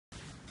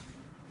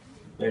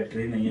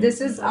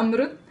This is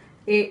AMRUT,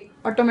 a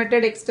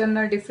automated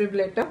external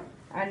defibrillator,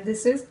 and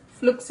this is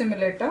flux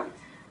simulator,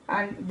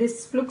 and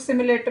this flux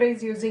simulator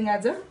is using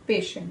as a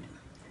patient.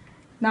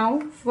 Now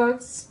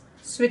first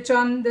switch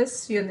on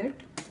this unit.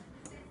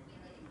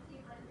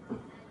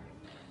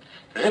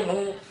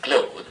 Remove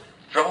clothes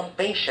from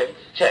patient's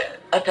chest.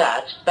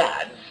 Attach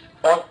pads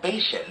on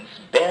patient's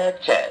bare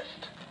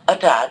chest.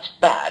 Attach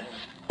pads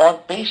on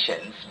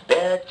patient's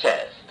bare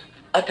chest.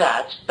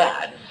 Attach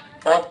pads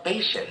on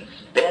patient's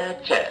bare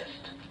chest.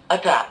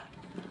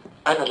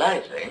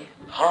 Analyzing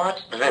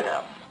heart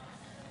rhythm.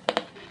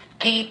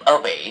 Keep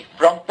away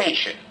from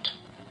patient.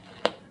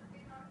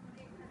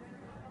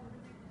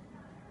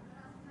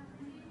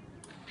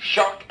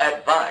 Shock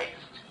advised.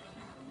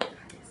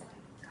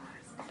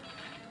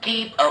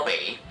 Keep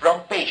away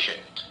from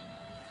patient.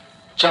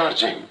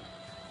 Charging.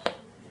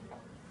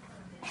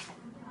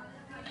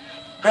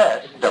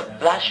 Press the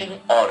flashing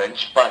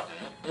orange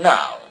button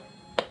now.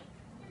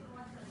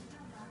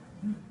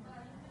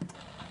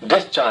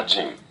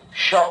 Discharging.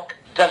 Shock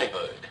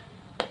delivered.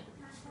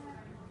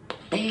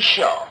 Be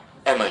sure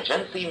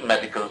emergency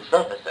medical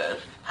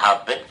services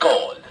have been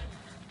called.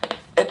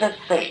 It is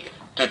safe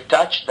to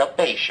touch the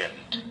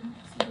patient.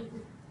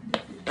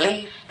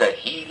 Place the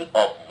heel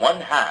of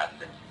one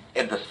hand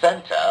in the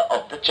center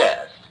of the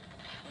chest,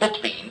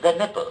 between the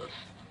nipples.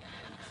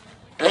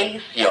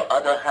 Place your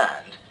other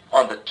hand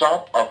on the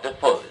top of the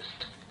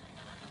first.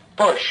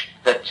 Push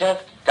the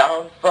chest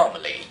down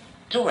firmly,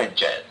 2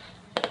 inches.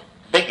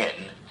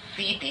 Begin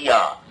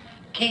CPR.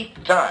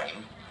 Keep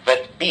time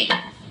with beep.